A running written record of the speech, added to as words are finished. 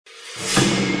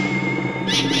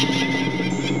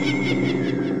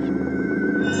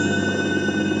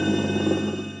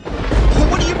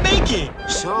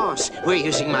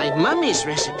using my mummy's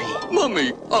recipe.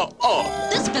 Mummy,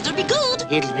 This better be good.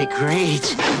 It'll be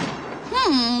great.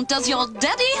 Does your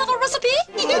daddy have a recipe?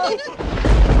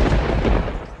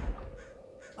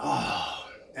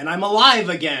 And I'm alive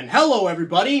again. Hello,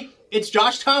 everybody. It's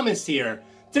Josh Thomas here.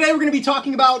 Today we're going to be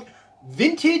talking about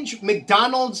vintage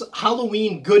McDonald's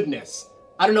Halloween goodness.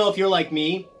 I don't know if you're like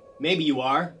me. Maybe you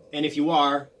are. And if you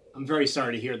are, I'm very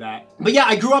sorry to hear that. But yeah,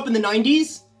 I grew up in the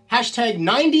 90s. Hashtag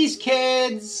 90s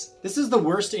kids. This is the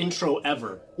worst intro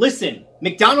ever. Listen,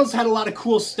 McDonald's had a lot of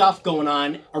cool stuff going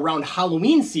on around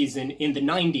Halloween season in the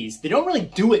 90s. They don't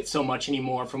really do it so much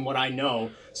anymore from what I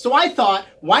know. So I thought,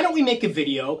 why don't we make a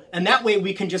video and that way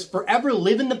we can just forever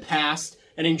live in the past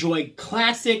and enjoy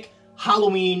classic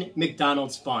Halloween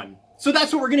McDonald's fun. So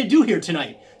that's what we're gonna do here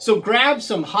tonight. So grab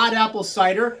some hot apple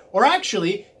cider, or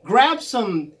actually grab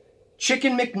some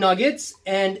chicken McNuggets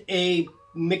and a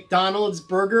McDonald's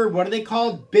burger. What are they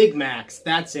called? Big Macs.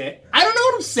 That's it. I don't know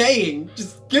what I'm saying.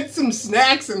 Just get some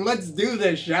snacks and let's do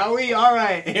this, shall we? All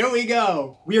right, here we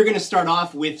go. We are going to start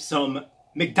off with some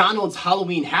McDonald's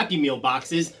Halloween Happy Meal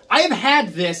boxes. I have had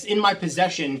this in my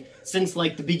possession since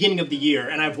like the beginning of the year,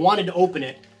 and I've wanted to open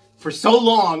it for so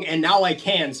long, and now I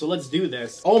can, so let's do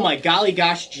this. Oh my golly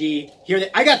gosh gee.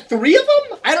 I got 3 of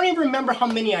them? I don't even remember how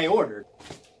many I ordered.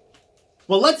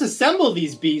 Well, let's assemble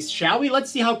these beasts, shall we? Let's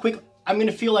see how quick. I'm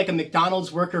gonna feel like a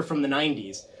McDonald's worker from the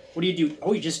 90s. What do you do?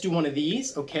 Oh, you just do one of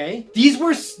these? Okay.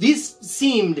 These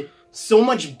seemed so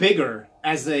much bigger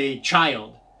as a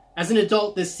child. As an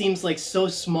adult, this seems like so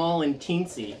small and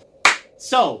teensy.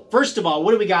 So, first of all,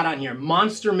 what do we got on here?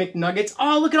 Monster McNuggets.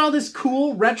 Oh, look at all this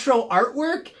cool retro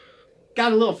artwork.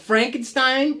 Got a little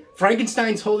Frankenstein.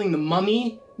 Frankenstein's holding the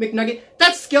mummy McNugget.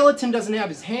 That skeleton doesn't have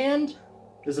his hand.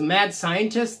 There's a mad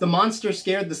scientist. The monster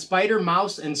scared the spider,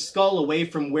 mouse, and skull away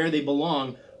from where they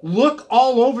belong. Look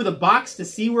all over the box to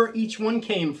see where each one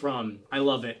came from. I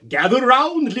love it. Gather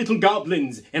round, little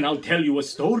goblins, and I'll tell you a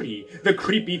story. The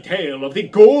creepy tale of the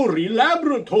gory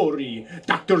laboratory.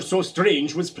 Dr. So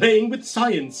Strange was playing with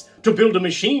science to build a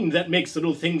machine that makes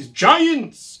little things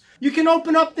giants. You can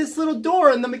open up this little door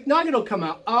and the McNugget will come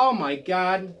out. Oh my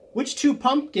God. Which 2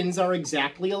 pumpkins are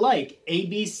exactly alike? A,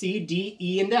 B, C, D,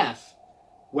 E, and F.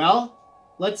 Well,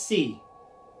 let's see.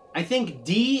 I think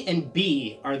D and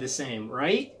B are the same,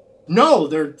 right? No,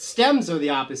 their stems are the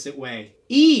opposite way.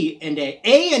 E and A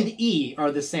and E are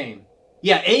the same.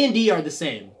 Yeah, A and E are the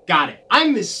same. Got it.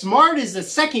 I'm as smart as a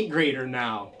 2nd grader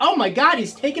now. Oh my God,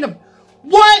 he's taking a...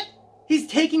 What? He's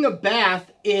taking a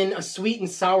bath in a sweet and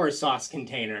sour sauce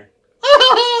container.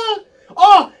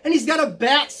 Oh, and he's got a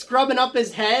bat scrubbing up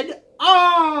his head.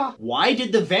 Ah! Why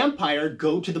did the vampire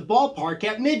go to the ballpark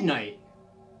at midnight?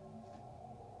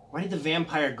 Why did the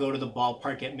vampire go to the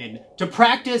ballpark at midnight? To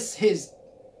practice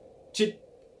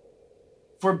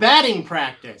for batting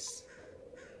practice.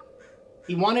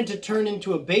 He wanted to turn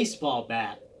into a baseball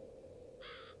bat.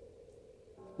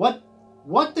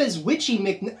 What does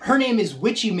her name is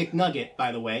Witchy McNugget,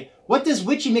 by the way. What does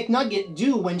Witchy McNugget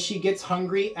do when she gets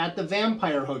hungry at the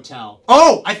vampire hotel?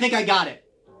 Oh, I think I got it.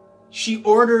 She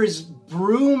orders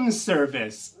broom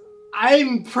service.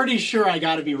 I'm pretty sure I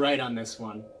gotta be right on this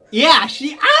one. Yeah,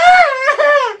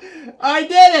 I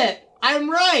did it! I'm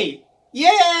right!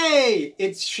 Yay!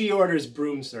 She orders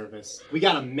broom service. We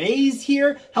got a maze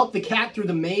here. Help the cat through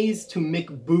the maze to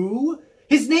McBoo.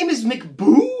 His name is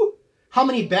McBoo? How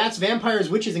many bats, vampires,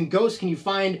 witches, and ghosts can you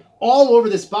find all over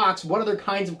this box? What other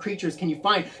kinds of creatures can you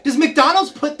find? Does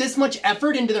McDonald's put this much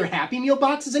effort into their Happy Meal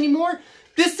boxes anymore?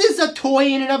 This is a toy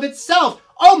in and of itself.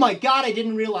 Oh my God, I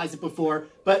didn't realize it before,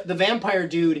 but the vampire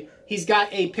dude, he's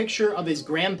got a picture of his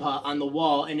grandpa on the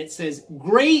wall, and it says,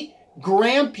 Great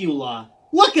Grampula.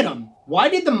 Look at him. Why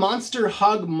did the monster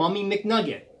hug Mummy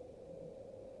McNugget?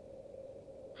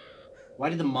 Why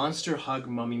did the monster hug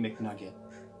Mummy McNugget?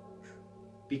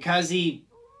 Because he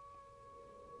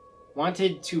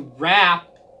wanted to rap.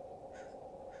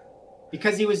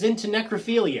 Because he was into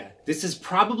necrophilia. This is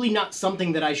probably not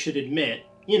something that I should admit,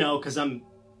 you know, because I'm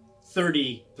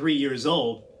 33 years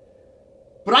old.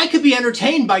 But I could be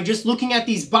entertained by just looking at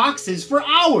these boxes for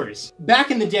hours.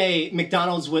 Back in the day,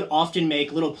 McDonald's would often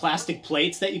make little plastic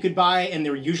plates that you could buy, and they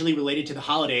were usually related to the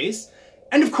holidays.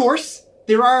 And of course,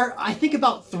 there are, I think,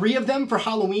 about 3 of them for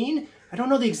Halloween. I don't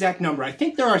know the exact number. I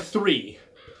think there are 3.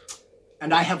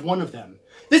 And I have one of them.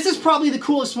 This is probably the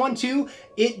coolest one, too.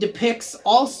 It depicts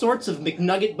all sorts of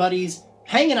McNugget buddies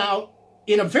hanging out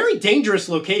in a very dangerous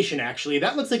location, actually.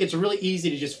 That looks like it's really easy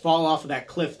to just fall off of that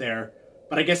cliff there.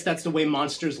 But I guess that's the way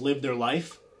monsters live their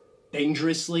life.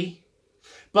 Dangerously.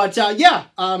 But, yeah,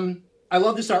 I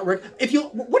love this artwork.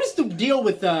 What is the deal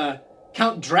with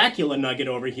Count Dracula Nugget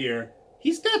over here?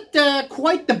 He's got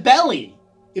quite the belly.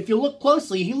 If you look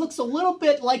closely, he looks a little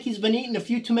bit like he's been eating a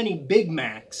few too many Big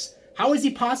Macs. How is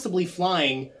he possibly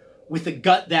flying with a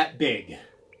gut that big?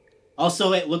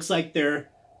 Also, it looks like they're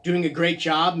doing a great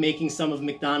job making some of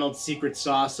McDonald's secret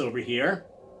sauce over here.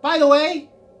 By the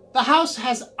way, the house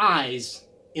has eyes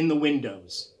in the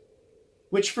windows,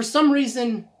 which for some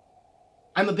reason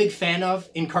I'm a big fan of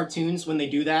in cartoons when they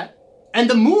do that. And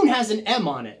the moon has an M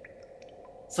on it.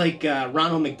 It's like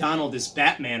Ronald McDonald is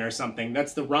Batman or something.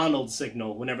 That's the Ronald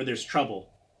signal whenever there's trouble.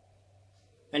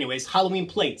 Anyways, Halloween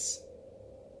plates.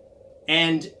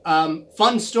 And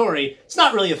fun story. It's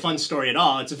not really a fun story at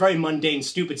all. It's a very mundane,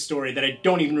 stupid story that I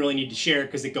don't even really need to share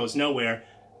because it goes nowhere.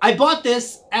 I bought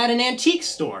this at an antique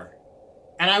store.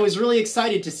 And I was really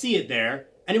excited to see it there.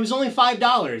 And it was only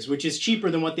 $5, which is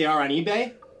cheaper than what they are on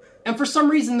eBay. And for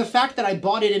some reason, the fact that I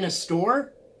bought it in a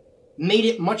store made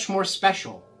it much more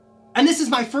special. And this is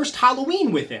my first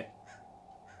Halloween with it.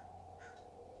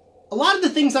 A lot of the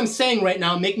things I'm saying right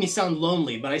now make me sound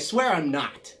lonely, but I swear I'm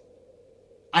not.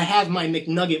 I have my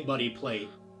McNugget Buddy plate.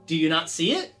 Do you not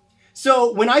see it?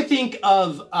 So when I think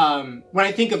of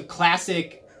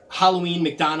classic Halloween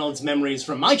McDonald's memories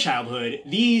from my childhood,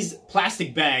 these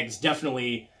plastic bags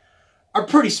definitely are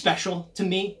pretty special to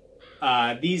me.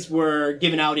 These were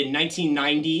given out in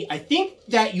 1990. I think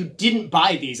that you didn't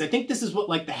buy these. I think this is what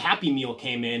like the Happy Meal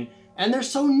came in, and they're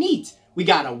so neat. We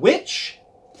got a witch,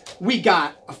 we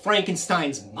got a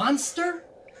Frankenstein's monster,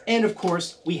 and of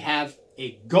course we have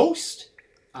a ghost.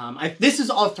 This is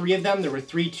all three of them. There were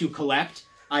 3 to collect.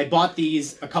 I bought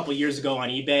these a couple years ago on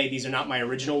eBay. These are not my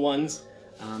original ones.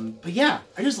 But yeah,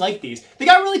 I just like these. They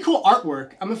got really cool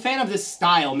artwork. I'm a fan of this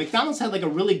style. McDonald's had like a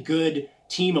really good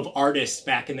team of artists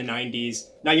back in the 90s.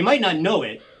 Now, you might not know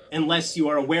it unless you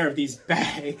are aware of these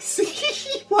bags.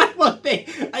 What about they?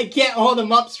 I can't hold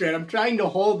them up straight. I'm trying to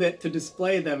hold it to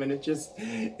display them, and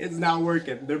it's not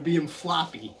working. They're being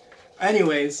floppy.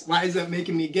 Anyways, why is that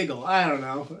making me giggle? I don't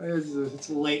know. It's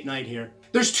a late night here.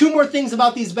 There's 2 more things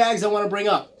about these bags I want to bring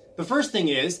up. The first thing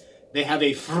is, they have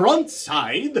a front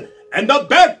side and a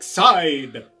back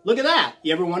side. Look at that.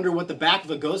 You ever wonder what the back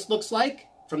of a ghost looks like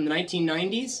from the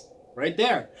 1990s? Right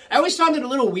there. I always found it a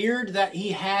little weird that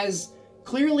he has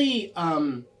clearly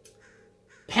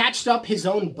patched up his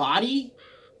own body.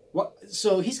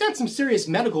 So he's got some serious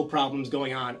medical problems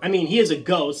going on. I mean, he is a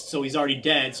ghost, so he's already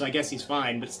dead, so I guess he's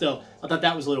fine. But still, I thought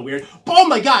that was a little weird. Oh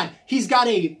my god! He's got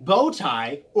a bow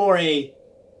tie, or a...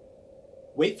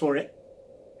 wait for it.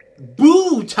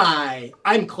 Boo tie!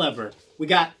 I'm clever. We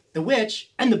got the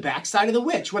witch and the backside of the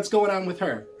witch. What's going on with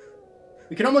her?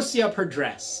 We can almost see up her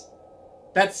dress.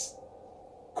 That's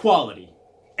quality.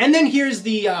 And then here's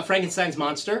the Frankenstein's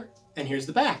monster, and here's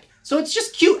the back. So it's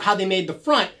just cute how they made the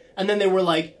front, and then they were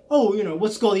like, oh, you know,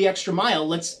 let's go the extra mile.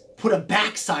 Let's put a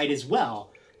backside as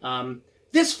well.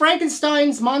 This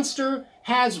Frankenstein's monster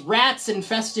has rats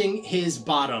infesting his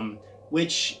bottom,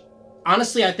 which,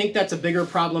 honestly, I think that's a bigger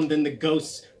problem than the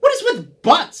ghosts. What is with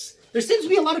butts? There seems to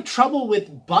be a lot of trouble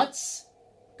with butts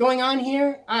going on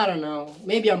here. I don't know.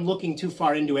 Maybe I'm looking too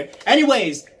far into it.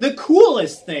 Anyways, the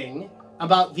coolest thing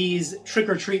about these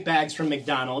trick-or-treat bags from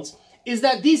McDonald's is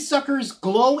that these suckers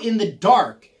glow in the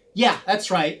dark. Yeah, that's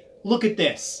right. Look at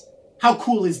this. How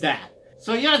cool is that?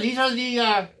 So yeah, these are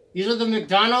the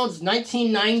McDonald's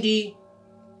 1990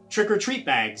 trick-or-treat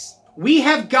bags. We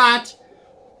have got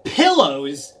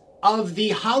pillows of the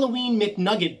Halloween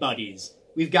McNugget buddies.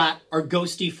 We've got our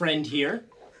ghosty friend here,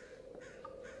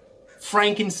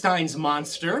 Frankenstein's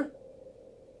monster,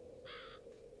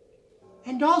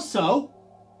 and also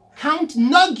Count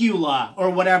Nugula, or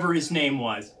whatever his name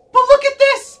was. But look at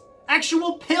this!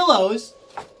 Actual pillows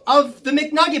of the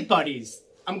McNugget buddies.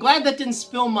 I'm glad that didn't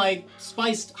spill my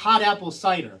spiced hot apple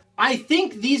cider. I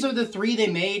think these are the 3 they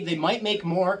made. They might make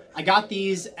more. I got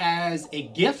these as a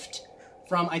gift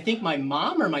from, I think, my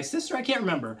mom or my sister. I can't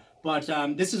remember. But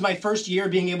this is my first year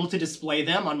being able to display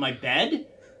them on my bed.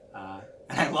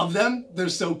 And I love them. They're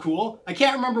so cool. I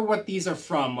can't remember what these are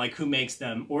from, like who makes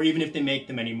them, or even if they make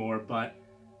them anymore, but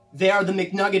they are the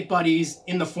McNugget buddies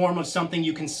in the form of something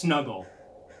you can snuggle.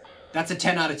 That's a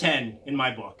 10 out of 10 in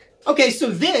my book. Okay, so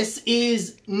this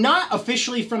is not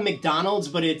officially from McDonald's,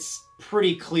 but it's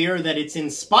pretty clear that it's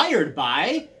inspired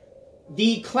by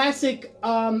the classic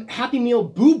Happy Meal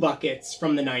Boo Buckets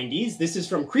from the 90s. This is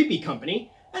from Creepy Company,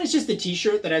 and it's just a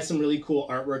t-shirt that has some really cool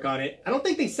artwork on it. I don't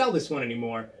think they sell this one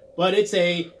anymore, but it's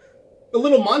a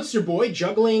little monster boy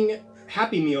juggling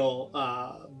Happy Meal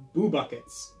Boo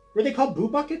Buckets. Were they called Boo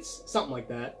Buckets? Something like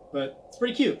that, but it's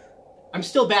pretty cute. I'm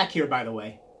still back here, by the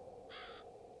way.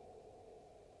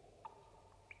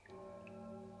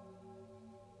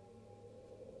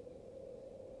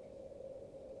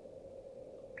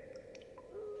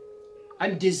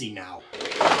 I'm dizzy now.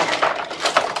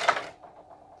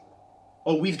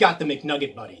 Oh, we've got the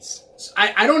McNugget buddies.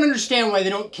 I don't understand why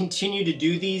they don't continue to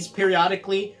do these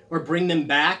periodically or bring them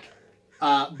back.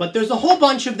 But there's a whole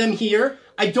bunch of them here.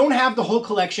 I don't have the whole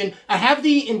collection. I have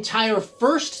the entire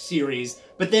first series,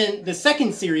 but then the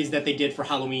second series that they did for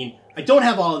Halloween, I don't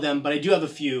have all of them, but I do have a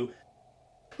few.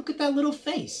 Look at that little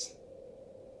face.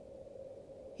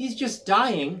 He's just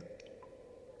dying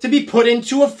to be put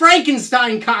into a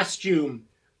Frankenstein costume.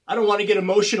 I don't want to get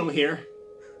emotional here.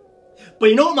 But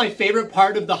you know what my favorite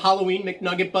part of the Halloween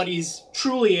McNugget Buddies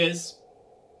truly is?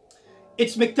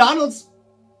 It's McDonald's.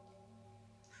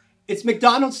 It's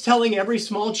McDonald's telling every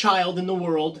small child in the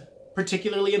world,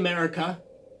 particularly America,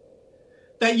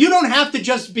 that you don't have to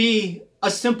just be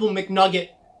a simple McNugget.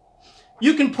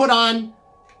 You can put on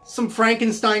some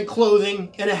Frankenstein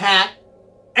clothing and a hat,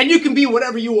 and you can be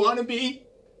whatever you want to be.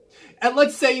 And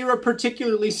let's say you're a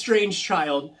particularly strange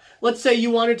child. Let's say you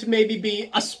wanted to maybe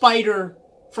be a spider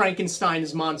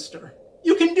Frankenstein's monster.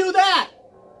 You can do that.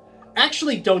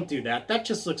 Actually, don't do that. That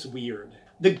just looks weird.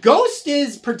 The ghost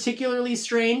is particularly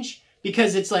strange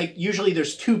because it's like usually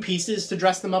there's two pieces to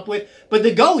dress them up with, but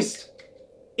the ghost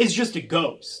is just a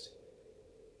ghost,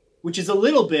 which is a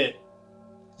little bit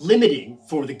limiting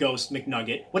for the ghost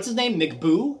McNugget. What's his name?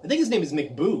 McBoo? I think his name is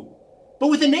McBoo. But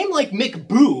with a name like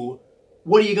McBoo,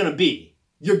 what are you gonna be?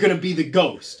 You're gonna be the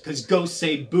ghost, because ghosts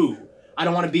say boo. I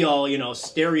don't want to be all, you know,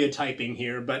 stereotyping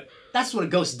here, but that's what a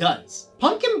ghost does.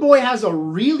 Pumpkin Boy has a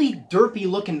really derpy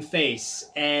looking face,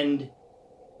 and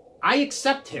I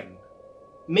accept him.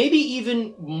 Maybe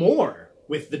even more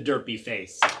with the derpy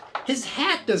face. His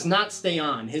hat does not stay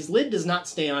on. His lid does not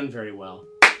stay on very well.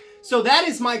 So that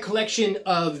is my collection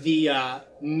of the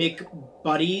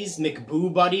McBuddies,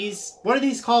 McBoo Buddies. What are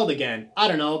these called again? I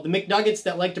don't know. The McNuggets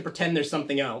that like to pretend they're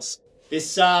something else.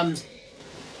 This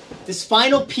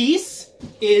final piece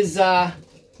is a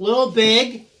little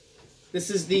big.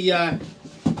 This is the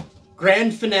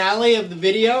grand finale of the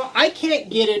video. I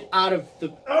can't get it out of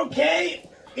the... Okay,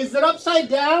 is it upside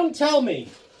down? Tell me.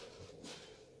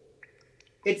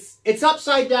 It's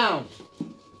upside down.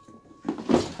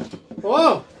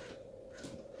 Whoa.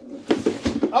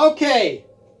 Okay.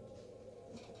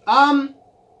 Hi.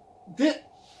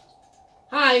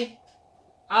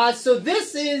 So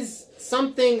this is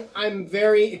something I'm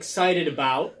very excited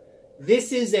about.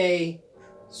 This is a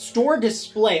store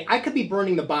display. I could be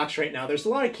burning the box right now. There's a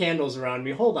lot of candles around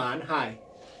me. Hold on. Hi.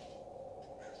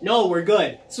 No, we're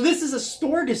good. So this is a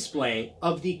store display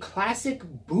of the classic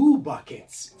Boo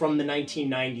buckets from the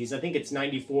 1990s. I think it's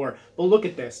 94. But look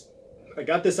at this. I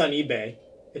got this on eBay.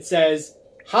 It says,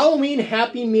 Halloween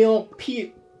Happy Meal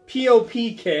POP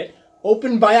Kit,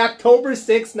 opened by October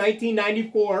 6,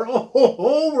 1994.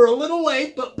 Oh, we're a little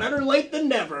late, but better late than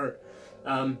never.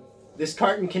 This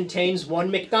carton contains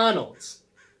one McDonald's.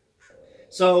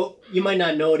 So, you might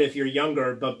not know it if you're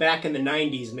younger, but back in the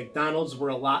 90s, McDonald's were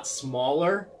a lot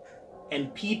smaller,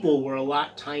 and people were a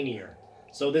lot tinier.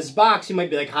 So this box, you might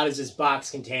be like, how does this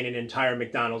box contain an entire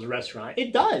McDonald's restaurant?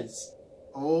 It does.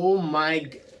 Oh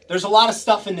my... There's a lot of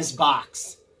stuff in this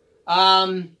box.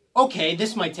 Okay,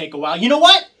 this might take a while. You know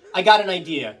what? I got an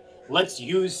idea. Let's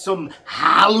use some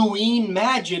Halloween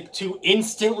magic to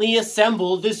instantly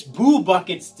assemble this Boo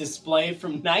Buckets display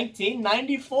from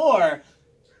 1994.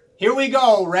 Here we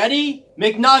go. Ready?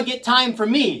 McNugget time for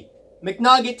me.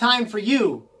 McNugget time for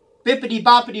you. Bippity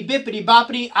boppity bippity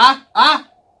boppity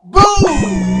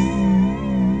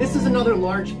boom! This is another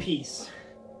large piece.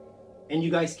 And you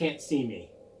guys can't see me.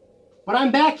 But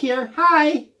I'm back here.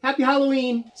 Hi! Happy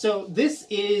Halloween! So this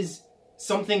is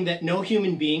something that no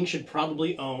human being should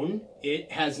probably own.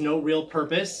 It has no real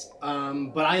purpose,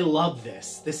 but I love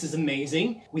this. This is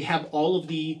amazing. We have all of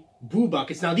the Boo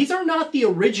Buckets. Now, these are not the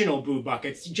original Boo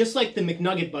Buckets, just like the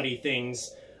McNugget Buddy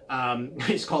things. I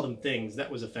just call them things.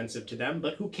 That was offensive to them,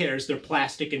 but who cares? They're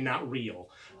plastic and not real.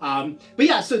 But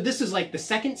yeah, so this is like the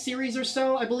second series or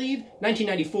so, I believe.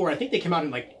 1994. I think they came out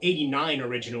in like 89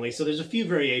 originally, so there's a few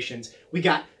variations. We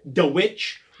got the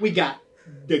Witch, we got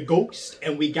the Ghost,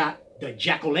 and we got the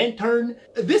Jack-o'-lantern.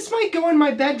 This might go in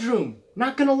my bedroom.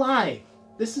 Not gonna lie.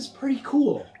 This is pretty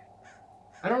cool.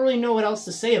 I don't really know what else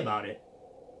to say about it,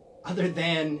 other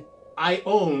than I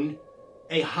own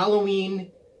a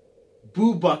Halloween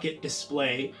Boo Bucket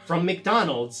display from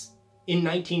McDonald's in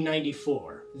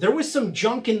 1994. There was some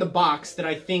junk in the box that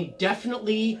I think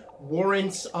definitely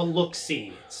warrants a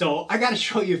look-see. So I gotta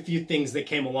show you a few things that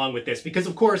came along with this, because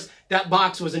of course that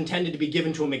box was intended to be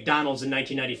given to a McDonald's in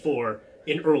 1994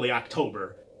 in early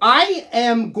October. I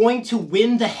am going to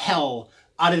win the hell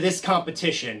out of this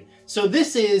competition. So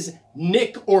this is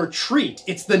Nick or Treat.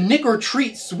 It's the Nick or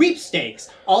Treat sweepstakes.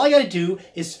 All I gotta do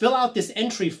is fill out this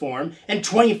entry form and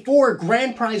 24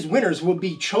 grand prize winners will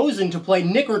be chosen to play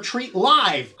Nick or Treat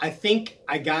live. I think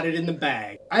I got it in the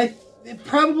bag. It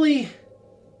probably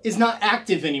is not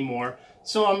active anymore,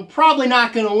 so I'm probably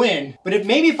not gonna win. But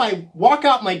maybe if I walk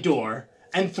out my door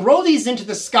and throw these into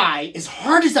the sky as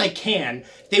hard as I can,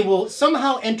 they will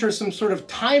somehow enter some sort of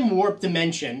time warp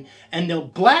dimension, and they'll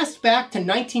blast back to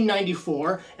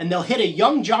 1994, and they'll hit a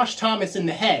young Josh Thomas in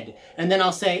the head. And then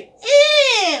I'll say,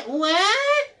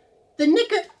 what?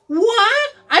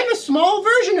 What? I'm a small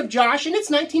version of Josh, and it's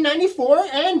 1994,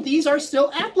 and these are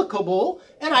still applicable,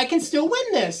 and I can still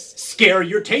win this. Scare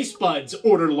your taste buds.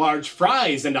 Order large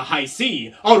fries and a high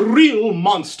C. A real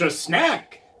monster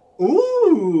snack.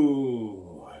 Ooh.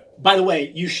 By the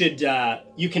way, you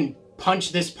can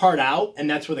punch this part out, and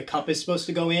that's where the cup is supposed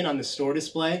to go in on the store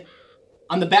display.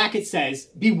 On the back it says,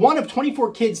 be one of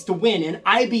 24 kids to win an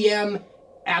IBM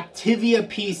Aptivia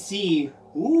PC,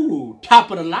 ooh,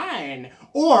 top of the line,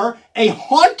 or a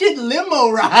haunted limo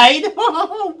ride,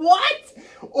 what?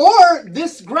 Or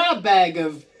this grab bag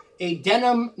of a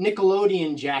denim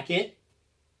Nickelodeon jacket.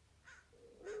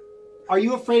 Are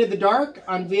You Afraid of the Dark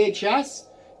on VHS?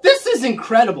 This is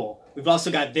incredible. We've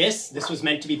also got this. This was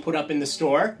meant to be put up in the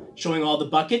store, showing all the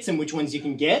buckets and which ones you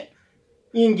can get.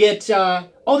 You can get,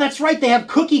 oh, that's right, they have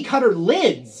cookie cutter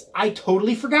lids. I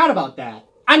totally forgot about that.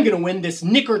 I'm gonna win this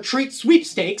Nick or Treat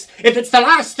sweepstakes if it's the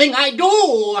last thing I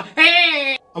do.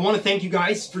 Hey! I want to thank you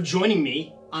guys for joining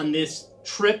me on this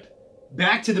trip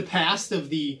back to the past of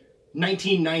the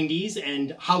 1990s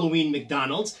and Halloween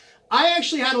McDonald's. I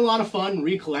actually had a lot of fun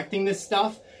recollecting this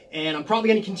stuff, and I'm probably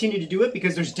going to continue to do it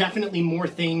because there's definitely more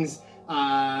things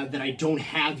that I don't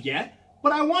have yet.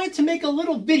 But I wanted to make a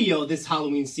little video this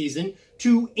Halloween season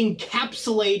to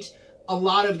encapsulate a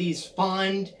lot of these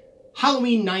fond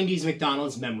Halloween 90s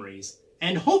McDonald's memories.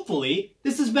 And hopefully,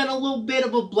 this has been a little bit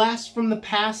of a blast from the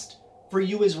past for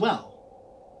you as well.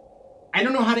 I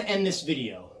don't know how to end this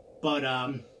video, but